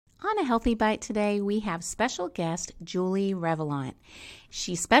On A Healthy Bite today, we have special guest Julie Revelant.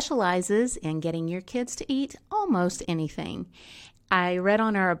 She specializes in getting your kids to eat almost anything. I read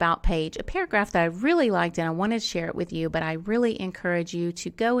on her About page a paragraph that I really liked and I wanted to share it with you, but I really encourage you to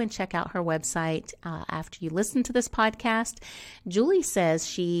go and check out her website after you listen to this podcast. Julie says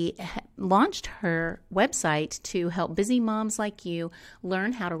she launched her website to help busy moms like you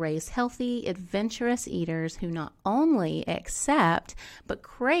learn how to raise healthy, adventurous eaters who not only accept but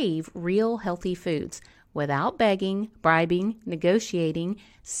crave real healthy foods without begging, bribing, negotiating,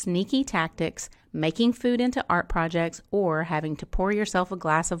 sneaky tactics, making food into art projects, or having to pour yourself a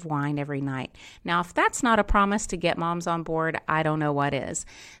glass of wine every night. Now, if that's not a promise to get moms on board, I don't know what is.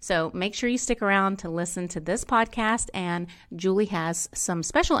 So make sure you stick around to listen to this podcast, and Julie has some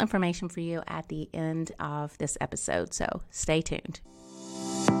special information for you at the end of this episode, so stay tuned.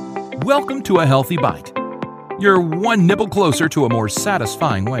 Welcome to A Healthy Bite. You're one nibble closer to a more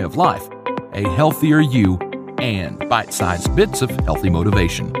satisfying way of life, a healthier you, and bite-sized bits of healthy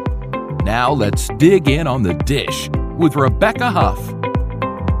motivation. Now let's dig in on the dish with Rebecca Huff.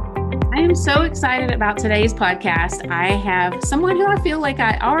 I am so excited about today's podcast. I have someone who I feel like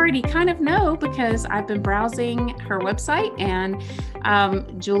I already kind of know because I've been browsing her website. And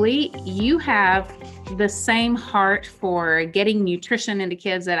Julie, you have the same heart for getting nutrition into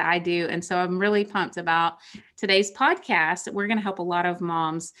kids that I do. And so I'm really pumped about today's podcast. We're going to help a lot of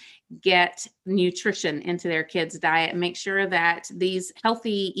moms get nutrition into their kids' diet and make sure that these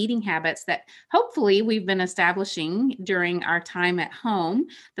healthy eating habits that hopefully we've been establishing during our time at home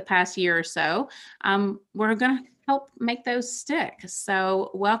the past year or so, we're going to help make those stick.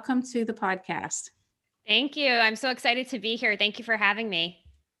 So welcome to the podcast. Thank you. I'm so excited to be here. Thank you for having me.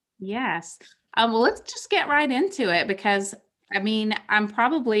 Yes. Well, let's just get right into it because, I'm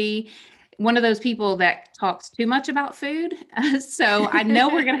probably one of those people that talks too much about food. So I know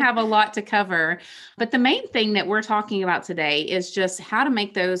we're going to have a lot to cover, but the main thing that we're talking about today is just how to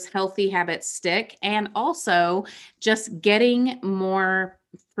make those healthy habits stick and also just getting more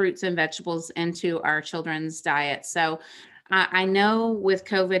fruits and vegetables into our children's diet. So I know with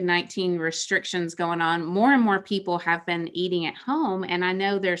COVID-19 restrictions going on, more and more people have been eating at home. And I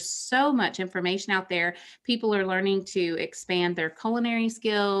know there's so much information out there. People are learning to expand their culinary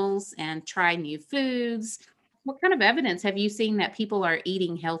skills and try new foods. What kind of evidence have you seen that people are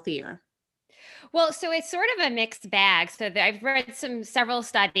eating healthier? Well, so it's sort of a mixed bag. So I've read several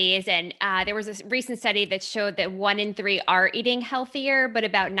studies, and there was a recent study that showed that 1 in 3 are eating healthier, but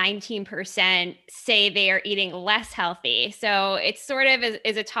about 19% say they are eating less healthy. So it's sort of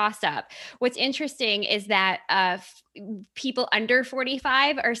is a toss up. What's interesting is that people under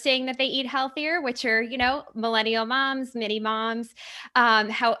 45 are saying that they eat healthier, which are, millennial moms, mini moms.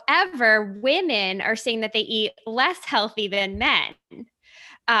 However, women are saying that they eat less healthy than men.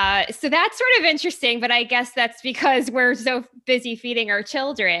 So that's sort of interesting, but I guess that's because we're so busy feeding our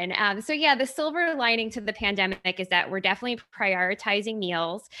children. The silver lining to the pandemic is that we're definitely prioritizing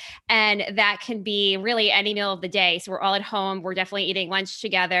meals, and that can be really any meal of the day. So we're all at home. We're definitely eating lunch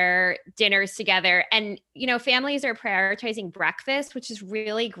together, dinners together. And, families are prioritizing breakfast, which is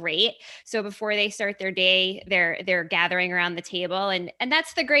really great. So before they start their day, they're gathering around the table. And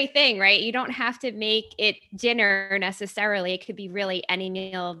that's the great thing, right? You don't have to make it dinner necessarily. It could be really any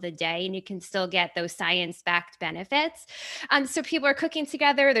meal of the day, and you can still get those science-backed benefits. So people are cooking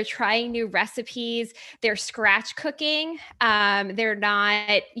together. They're trying new recipes. They're scratch cooking. They're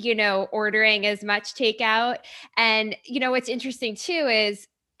not, ordering as much takeout. And, what's interesting too is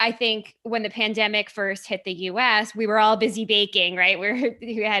I think when the pandemic first hit the US, we were all busy baking, right?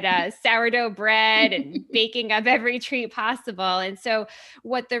 We had sourdough bread and baking up every treat possible. And so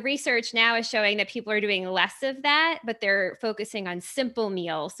what the research now is showing that people are doing less of that, but they're focusing on simple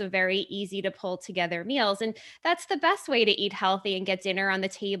meals. So very easy to pull together meals. And that's the best way to eat healthy and get dinner on the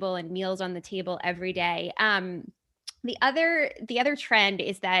table and meals on the table every day. The other trend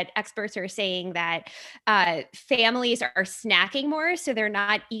is that experts are saying that families are snacking more, so they're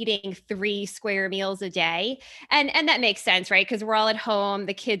not eating 3 square meals a day, and that makes sense, right? Because we're all at home,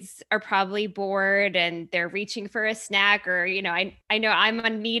 the kids are probably bored, and they're reaching for a snack, or I know I'm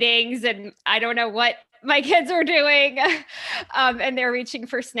on meetings, and I don't know what my kids are doing, and they're reaching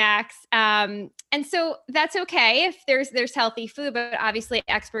for snacks. And so that's okay if there's healthy food, but obviously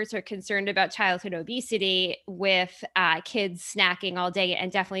experts are concerned about childhood obesity with kids snacking all day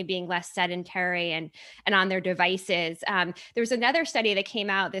and definitely being less sedentary and on their devices. There was another study that came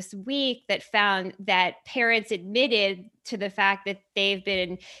out this week that found that parents admitted to the fact that they've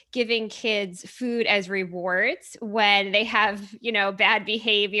been giving kids food as rewards when they have, bad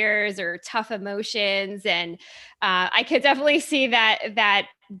behaviors or tough emotions. And I could definitely see that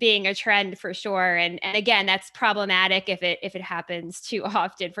being a trend for sure. And again, that's problematic if it happens too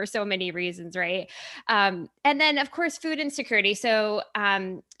often for so many reasons, right? And then of course, food insecurity. So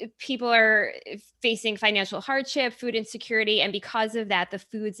people are facing financial hardship, food insecurity, and because of that, the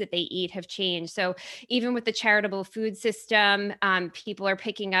foods that they eat have changed. So even with the charitable food system, people are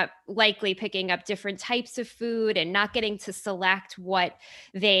likely picking up different types of food and not getting to select what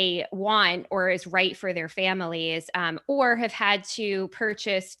they want or is right for their families, or have had to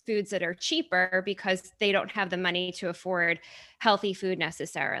purchase foods that are cheaper because they don't have the money to afford healthy food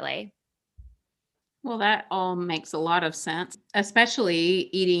necessarily. Well, that all makes a lot of sense, especially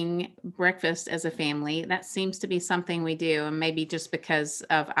eating breakfast as a family. That seems to be something we do, and maybe just because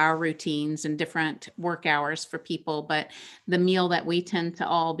of our routines and different work hours for people. But the meal that we tend to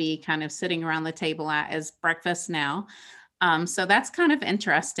all be kind of sitting around the table at is breakfast now. So that's kind of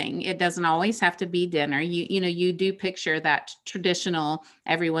interesting. It doesn't always have to be dinner. You do picture that traditional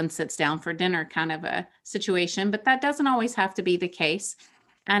everyone sits down for dinner kind of a situation, but that doesn't always have to be the case.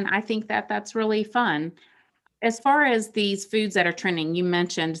 And I think that that's really fun. As far as these foods that are trending, you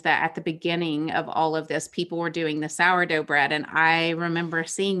mentioned that at the beginning of all of this, people were doing the sourdough bread. And I remember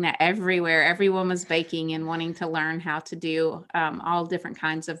seeing that everywhere. Everyone was baking and wanting to learn how to do all different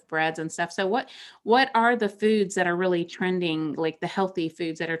kinds of breads and stuff. So what are the foods that are really trending, like the healthy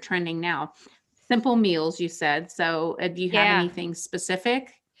foods that are trending now? Simple meals, you said. So do you have Yeah. anything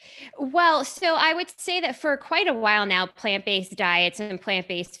specific? Well, so I would say that for quite a while now, plant-based diets and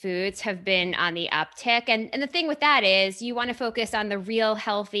plant-based foods have been on the uptick. And the thing with that is you want to focus on the real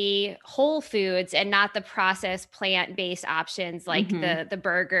healthy whole foods and not the processed plant-based options like Hmm. the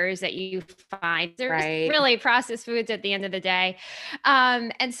burgers that you find. They're just Right. really processed foods at the end of the day.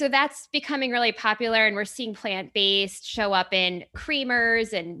 And so that's becoming really popular. And we're seeing plant-based show up in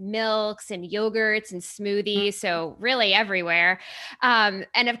creamers and milks and yogurts and smoothies. So really everywhere.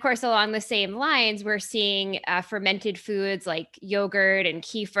 And of course, along the same lines, we're seeing fermented foods like yogurt and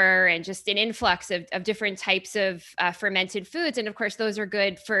kefir and just an influx of different types of fermented foods. And of course, those are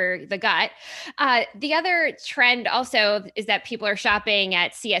good for the gut. The other trend also is that people are shopping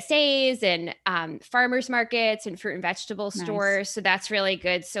at CSAs and farmers markets and fruit and vegetable Nice. stores. So that's really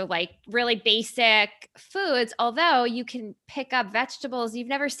good. So, like really basic foods, although you can pick up vegetables you've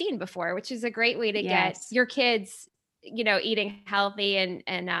never seen before, which is a great way to get Yes. your kids eating healthy and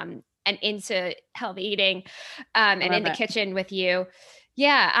into healthy eating, I and in love the it. kitchen with you.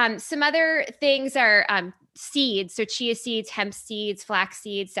 Yeah. Some other things are seeds. So chia seeds, hemp seeds, flax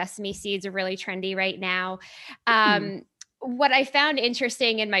seeds, sesame seeds are really trendy right now. Hmm. What I found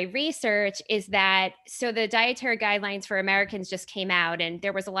interesting in my research is that the dietary guidelines for Americans just came out, and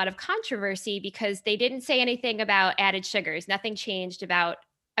there was a lot of controversy because they didn't say anything about added sugars. Nothing changed about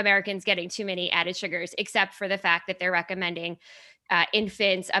Americans getting too many added sugars, except for the fact that they're recommending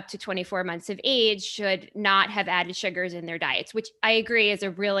infants up to 24 months of age should not have added sugars in their diets, which I agree is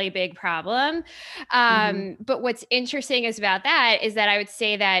a really big problem. Hmm. But what's interesting is about that is that I would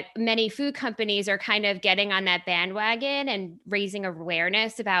say that many food companies are kind of getting on that bandwagon and raising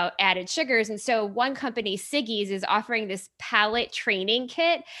awareness about added sugars. And so one company, Siggy's, is offering this palate training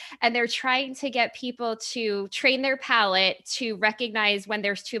kit, and they're trying to get people to train their palate to recognize when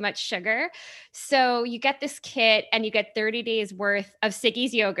there's too much sugar. So you get this kit and you get 30 days worth of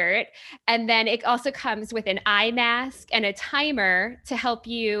Siggy's yogurt. And then it also comes with an eye mask and a timer to help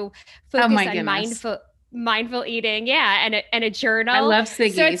you Oh focus my on goodness. mindful eating. Yeah. And a I journal. love So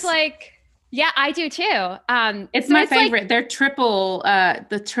it's Siggy's. like, yeah, I do too. It's So my it's like, favorite. They're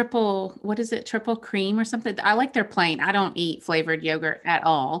the triple, what is it? Triple cream or something. I like their plain. I don't eat flavored yogurt at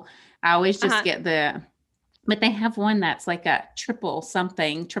all. I always just uh get but they have one that's like a triple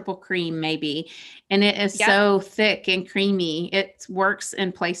something, triple cream maybe. And it is yep. so thick and creamy. It works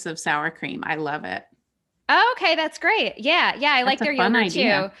in place of sour cream. I love it. Oh, okay. That's great. Yeah. Yeah. I That's like a their fun yogurt too.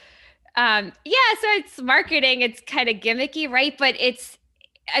 idea. Yeah, so it's marketing, it's kind of gimmicky, right? But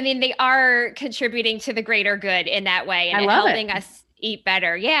I mean, they are contributing to the greater good in that way I and love it. helping us eat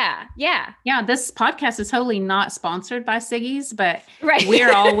better. Yeah, yeah, Yeah, this podcast is totally not sponsored by Siggy's, but right.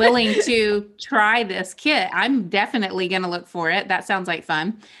 we're all willing to try this kit. I'm definitely going to look for it. That sounds like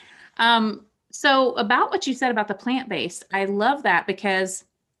fun. So about what you said about the plant-based, I love that because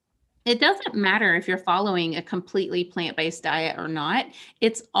it doesn't matter if you're following a completely plant-based diet or not.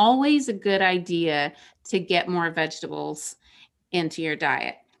 It's always a good idea to get more vegetables into your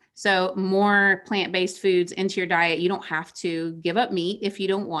diet. So, more plant based foods into your diet. You don't have to give up meat if you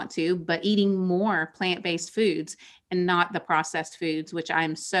don't want to, but eating more plant based foods and not the processed foods, which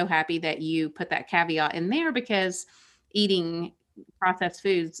I'm so happy that you put that caveat in there because eating processed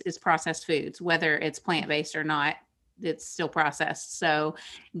foods is processed foods, whether it's plant based or not. it's still processed. So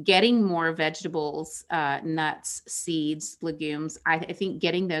getting more vegetables, nuts, seeds, legumes, I think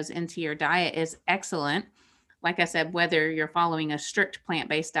getting those into your diet is excellent. Like I said, whether you're following a strict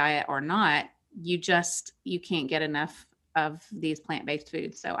plant-based diet or not, you can't get enough of these plant-based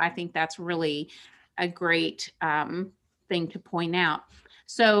foods. So I think that's really a great thing to point out.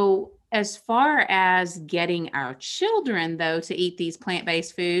 So as far as getting our children, though, to eat these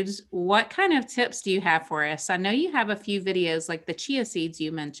plant-based foods, what kind of tips do you have for us? I know you have a few videos like the chia seeds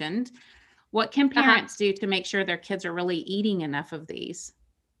you mentioned. What can Uh-huh. parents do to make sure their kids are really eating enough of these?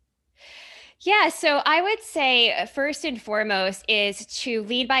 Yeah, so I would say first and foremost is to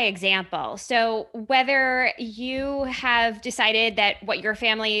lead by example. So whether you have decided that what your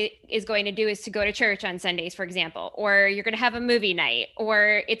family is going to do is to go to church on Sundays, for example, or you're going to have a movie night,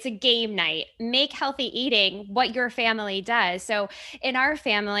 or it's a game night, make healthy eating what your family does. So in our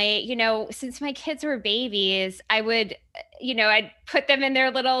family, since my kids were babies, I'd put them in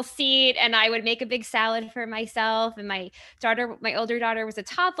their little seat and I would make a big salad for myself. And my older daughter was a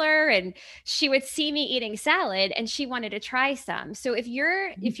toddler, and she would see me eating salad and she wanted to try some. So if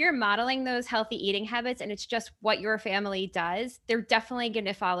you're modeling those healthy eating habits and it's just what your family does, they're definitely going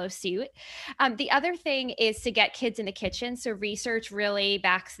to follow suit. The other thing is to get kids in the kitchen. So research really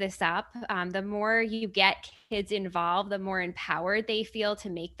backs this up. The more you get kids involved, the more empowered they feel to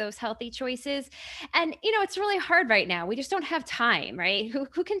make those healthy choices. And it's really hard right now. We just don't have time, right?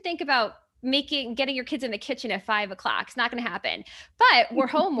 Who can think about getting your kids in the kitchen at 5 o'clock? It's not going to happen. But we're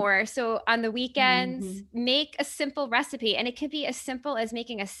home more. So on the weekends, Mhm. make a simple recipe. And it can be as simple as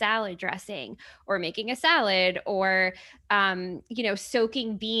making a salad dressing or making a salad or,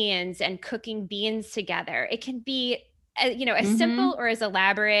 soaking beans and cooking beans together. It can be as simple Mhm. or as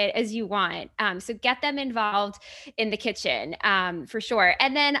elaborate as you want. So get them involved in the kitchen, for sure.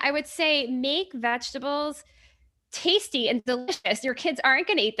 And then I would say make vegetables tasty and delicious. Your kids aren't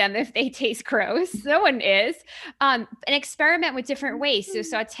going to eat them if they taste gross. No one is. And experiment with different ways. So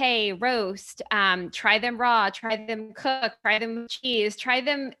saute, roast, try them raw, try them cooked, try them with cheese, try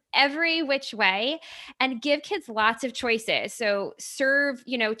them every which way, and give kids lots of choices. So serve,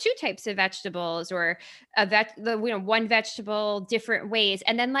 two types of vegetables or one vegetable different ways,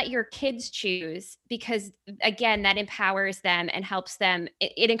 and then let your kids choose, because again, that empowers them and helps them.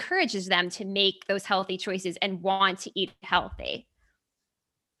 It encourages them to make those healthy choices and want to eat healthy.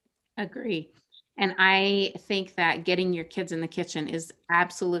 Agree. And I think that getting your kids in the kitchen is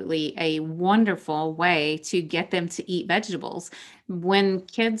absolutely a wonderful way to get them to eat vegetables. When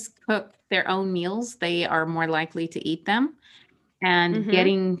kids cook their own meals, they are more likely to eat them. And Hmm.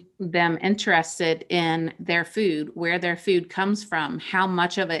 getting them interested in their food, where their food comes from, how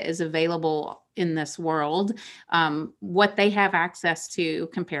much of it is available in this world, what they have access to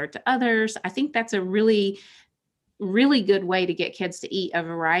compared to others. I think that's a really really good way to get kids to eat a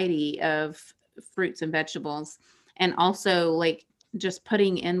variety of fruits and vegetables. And also, like, just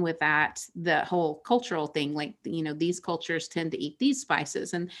putting in with that the whole cultural thing, like, these cultures tend to eat these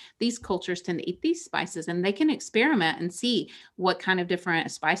spices and these cultures tend to eat these spices, and they can experiment and see what kind of different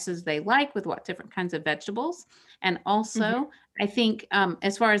spices they like with what different kinds of vegetables. And Hmm. also, I think,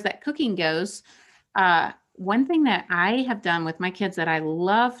 as far as that cooking goes, one thing that I have done with my kids that I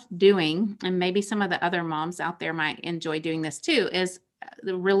love doing, and maybe some of the other moms out there might enjoy doing this too, is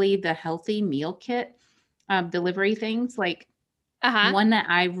really the healthy meal kit delivery things. Like, Uh-huh. one that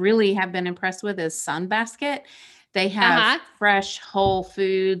I really have been impressed with is Sunbasket. They have Uh-huh. fresh whole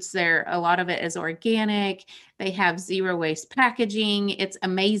foods. A lot of it is organic. They have zero waste packaging. It's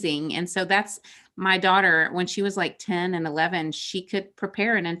amazing. And so that's my daughter, when she was like 10 and 11, she could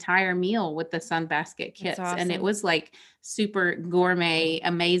prepare an entire meal with the Sunbasket That's kits. And it awesome. was like super gourmet,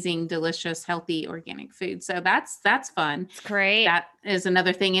 amazing, delicious, healthy, organic food. So that's fun. It's great. That is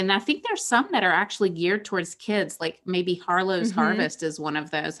another thing, and I think there's some that are actually geared towards kids, like maybe Harlow's Hmm. Harvest is one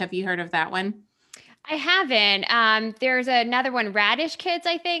of those. Have you heard of that one? I haven't. There's another one, Radish Kids,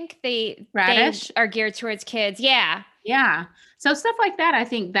 I think. They Radish? are geared towards kids. Yeah. Yeah. So stuff like that, I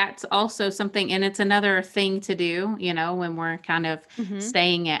think that's also something, and it's another thing to do, when we're kind of Hmm.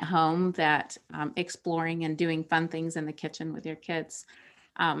 staying at home, that exploring and doing fun things in the kitchen with your kids.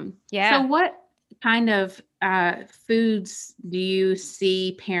 So Yeah. what kind of foods do you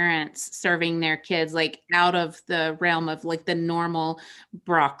see parents serving their kids, like out of the realm of like the normal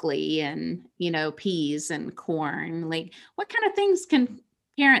broccoli and, peas and corn? Like, what kind of things can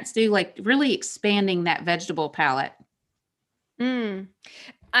parents do, like really expanding that vegetable palette? Mm.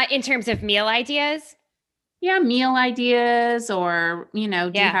 In terms of meal ideas. Yeah, meal ideas, or, do you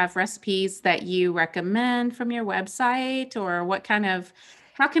Yeah. have recipes that you recommend from your website, or what kind of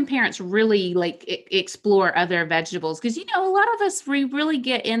how can parents really like explore other vegetables? Because, you know, a lot of us, we really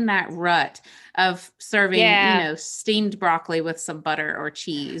get in that rut of serving, you Yeah. know, steamed broccoli with some butter or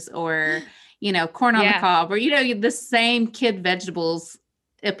cheese, or, you know, corn on the Yeah. cob, or, you know, the same kid vegetables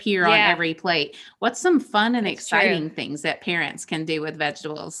appear on Yeah. every plate. What's some fun and It's true. exciting things that parents can do with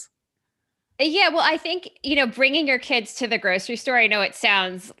vegetables? Yeah, well, I think, bringing your kids to the grocery store, I know it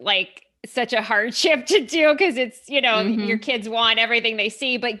sounds like such a hardship to do because it's, your Mm-hmm. kids want everything they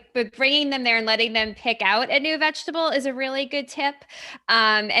see, but bringing them there and letting them pick out a new vegetable is a really good tip.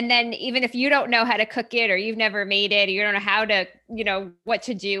 And then even if you don't know how to cook it or you've never made it, or you don't know how to, what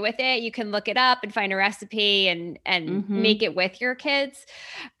to do with it, you can look it up and find a recipe and Mm-hmm. make it with your kids.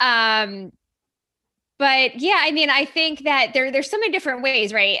 Um, but yeah, I mean, I think that there's so many different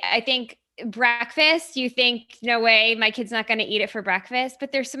ways, right? I think breakfast, you think, no way, my kid's not going to eat it for breakfast,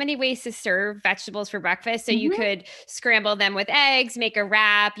 but there's so many ways to serve vegetables for breakfast. So you Mm-hmm. could scramble them with eggs, make a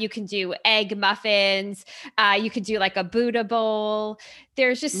wrap. You can do egg muffins. You could do like a Buddha bowl.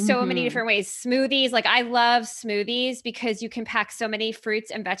 There's just so many Mm-hmm. different ways. Smoothies, like I love smoothies because you can pack so many fruits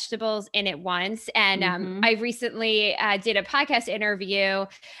and vegetables in at once. And Mm-hmm. I recently did a podcast interview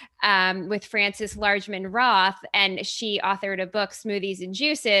with Frances Largeman Roth, and she authored a book, Smoothies and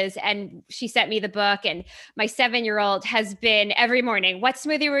Juices. And she sent me the book, and my 7-year-old has been every morning, what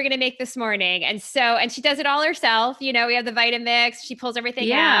smoothie we're going to make this morning. And she does it all herself. We have the Vitamix, she pulls everything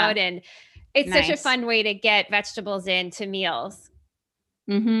Yeah. out, and it's such a Nice. fun way to get vegetables into meals.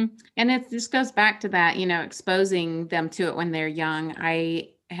 Mm-hmm. And it just goes back to that, you know, exposing them to it when they're young. I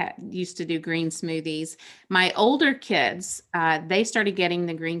used to do green smoothies. My older kids, they started getting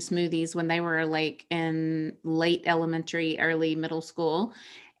the green smoothies when they were like in late elementary, early middle school.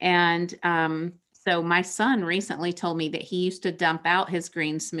 And so my son recently told me that he used to dump out his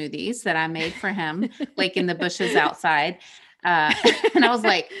green smoothies that I made for him, like in the bushes outside. And I was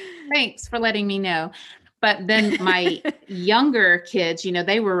like, thanks for letting me know. But then my younger kids, you know,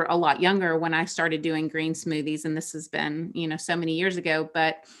 they were a lot younger when I started doing green smoothies, and this has been, you know, so many years ago,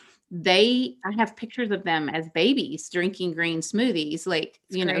 but I have pictures of them as babies drinking green smoothies, like,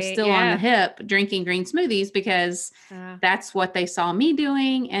 It's you know, great. still on the Yeah. hip drinking green smoothies because Uh, that's what they saw me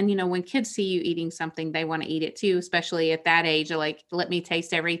doing. And, you know, when kids see you eating something, they want to eat it too, especially at that age, like, let me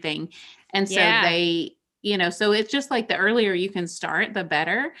taste everything. And so yeah. you know, so it's just like the earlier you can start, the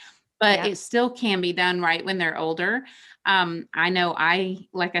better, but Yep. it still can be done right when they're older. I know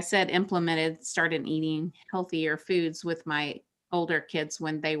like I said, started eating healthier foods with my older kids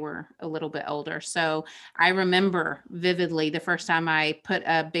when they were a little bit older. So I remember vividly the first time I put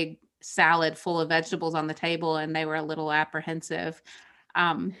a big salad full of vegetables on the table and they were a little apprehensive.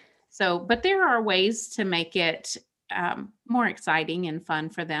 Um, but there are ways to make it more exciting and fun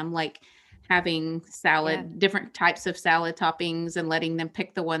for them, like having Yeah. different types of salad toppings and letting them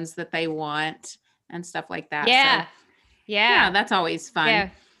pick the ones that they want and stuff like that. So Yeah. Yeah. yeah, that's always fun. Yeah.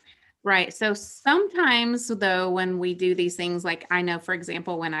 Right. So sometimes, though, when we do these things, like I know, for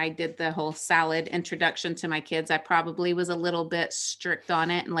example, when I did the whole salad introduction to my kids, I probably was a little bit strict on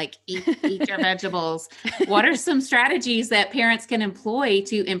it and like, eat your vegetables. What are some strategies that parents can employ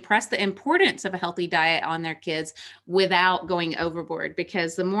to impress the importance of a healthy diet on their kids without going overboard?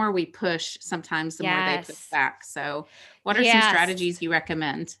 Because the more we push, sometimes the more they push Yes. back. So, what are some Yes. strategies you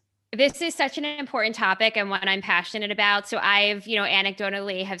recommend? This is such an important topic and one I'm passionate about. So I've,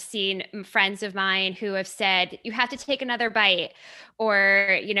 anecdotally have seen friends of mine who have said, you have to take another bite,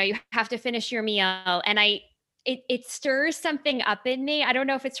 or, you have to finish your meal. And it stirs something up in me. I don't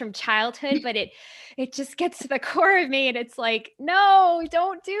know if it's from childhood, but it just gets to the core of me. And it's like, no,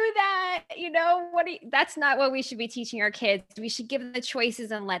 don't do that. That's not what we should be teaching our kids. We should give them the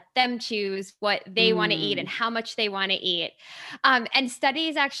choices and let them choose what they want to eat and Mm, how much they want to eat. And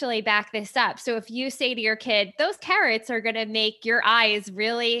studies actually back this up. So if you say to your kid, those carrots are going to make your eyes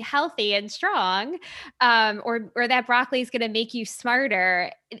really healthy and strong, or that broccoli is going to make you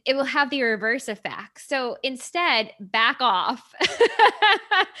smarter, it will have the reverse effect. So instead, back off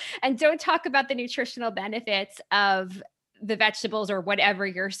and don't talk about the nutritional benefits of the vegetables or whatever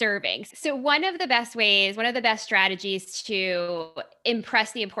you're serving. So one of the best strategies to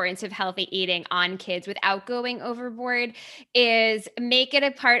impress the importance of healthy eating on kids without going overboard is make it a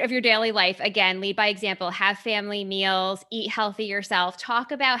part of your daily life. Again, lead by example, have family meals, eat healthy yourself,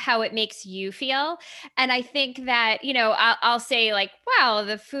 talk about how it makes you feel. And I think that, I'll say like, wow,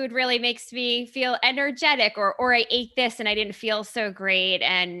 the food really makes me feel energetic, or I ate this and I didn't feel so great.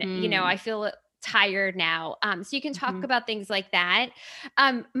 And, mm, I feel tired now. So you can talk about things like that.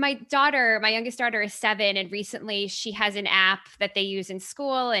 My youngest daughter is 7, and recently she has an app that they use in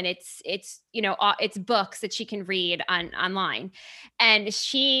school, and it's books that she can read online. And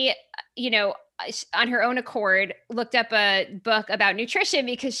she, on her own accord, looked up a book about nutrition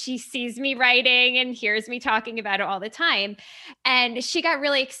because she sees me writing and hears me talking about it all the time. And she got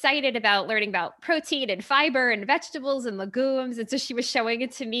really excited about learning about protein and fiber and vegetables and legumes. And so she was showing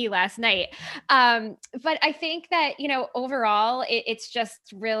it to me last night. But I think that, overall, it's just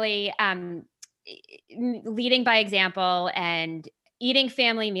really leading by example and eating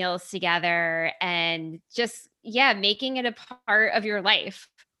family meals together and just, making it a part of your life.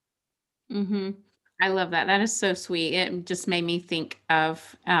 Mm-hmm. I love that. That is so sweet. It just made me think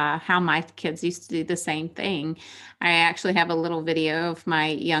of how my kids used to do the same thing. I actually have a little video of my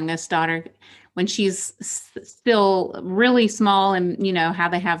youngest daughter when she's still really small, and how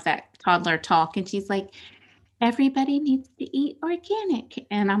they have that toddler talk, and she's like, everybody needs to eat organic.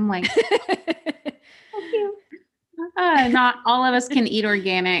 And I'm like, thank you. Not all of us can eat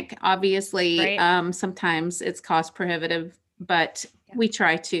organic. Obviously, right. Sometimes it's cost prohibitive, but we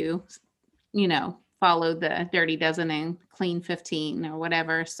try to, follow the Dirty Dozen and Clean 15 or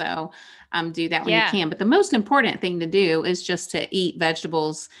whatever. So do that when you can. But the most important thing to do is just to eat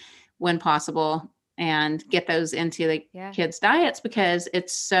vegetables when possible and get those into the kids' diets, because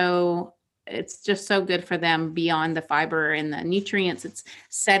it's just so good for them beyond the fiber and the nutrients. It's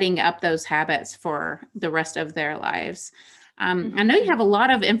setting up those habits for the rest of their lives. I know you have a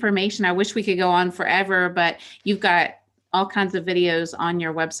lot of information. I wish we could go on forever, but you've got all kinds of videos on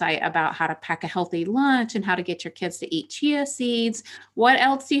your website about how to pack a healthy lunch and how to get your kids to eat chia seeds. What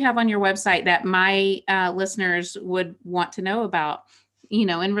else do you have on your website that my listeners would want to know about,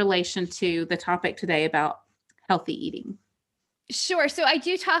 in relation to the topic today about healthy eating? Sure. So I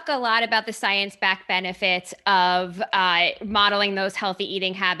do talk a lot about the science-backed benefits of modeling those healthy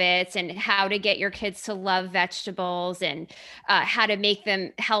eating habits and how to get your kids to love vegetables and how to make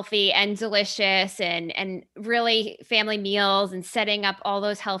them healthy and delicious and really family meals and setting up all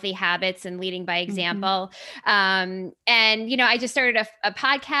those healthy habits and leading by example. And, I just started a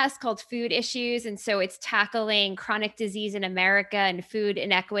podcast called Food Issues. And so it's tackling chronic disease in America and food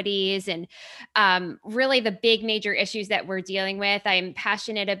inequities and really the big major issues that we're dealing with. I'm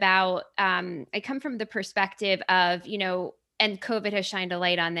passionate about, I come from the perspective of, and COVID has shined a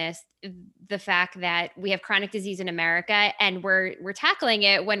light on this, the fact that we have chronic disease in America and we're tackling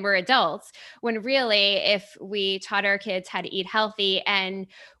it when we're adults, when really if we taught our kids how to eat healthy and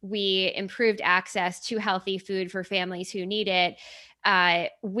we improved access to healthy food for families who need it,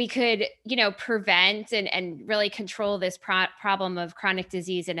 we could, prevent and really control this problem of chronic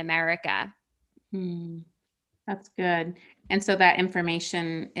disease in America. That's good. And so that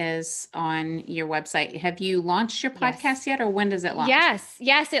information is on your website. Have you launched your podcast yet, or when does it launch?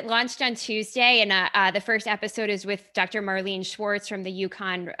 Yes. It launched on Tuesday. And the first episode is with Dr. Marlene Schwartz from the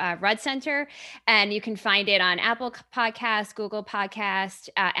UConn Rudd Center. And you can find it on Apple Podcasts, Google Podcasts,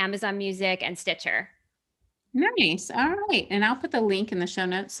 Amazon Music, and Stitcher. Nice. All right. And I'll put the link in the show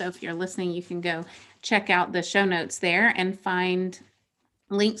notes. So if you're listening, you can go check out the show notes there and find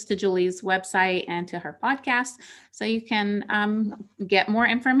links to Julie's website and to her podcast, so you can get more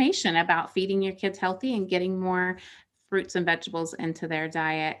information about feeding your kids healthy and getting more fruits and vegetables into their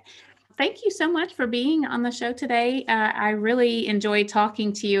diet. Thank you so much for being on the show today. I really enjoyed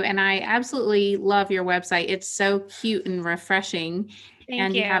talking to you, and I absolutely love your website. It's so cute and refreshing.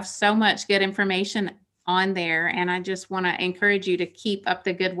 Thank you. You have so much good information on there, and I just want to encourage you to keep up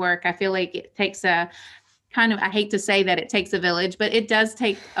the good work. I feel like it takes I hate to say that it takes a village, but it does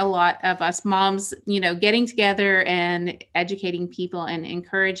take a lot of us moms, getting together and educating people and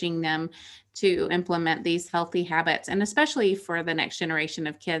encouraging them to implement these healthy habits, and especially for the next generation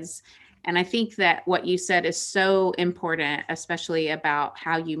of kids. And I think that what you said is so important, especially about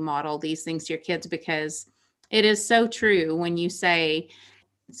how you model these things to your kids, because it is so true when you say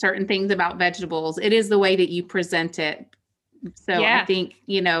certain things about vegetables. It is the way that you present it. So I think,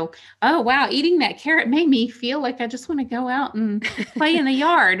 oh, wow, eating that carrot made me feel like I just want to go out and play in the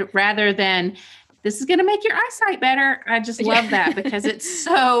yard, rather than this is going to make your eyesight better. I just love that, because it's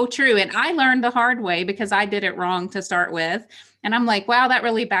so true. And I learned the hard way because I did it wrong to start with. And I'm like, wow, that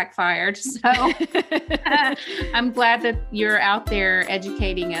really backfired. So I'm glad that you're out there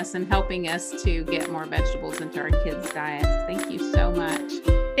educating us and helping us to get more vegetables into our kids' diets. Thank you so much.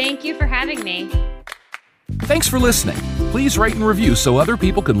 Thank you for having me. Thanks for listening. Please rate and review so other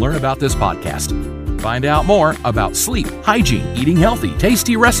people can learn about this podcast. Find out more about sleep, hygiene, eating healthy,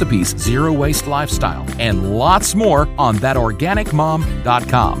 tasty recipes, zero-waste lifestyle, and lots more on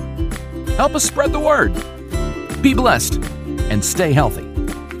thatorganicmom.com. Help us spread the word. Be blessed and stay healthy.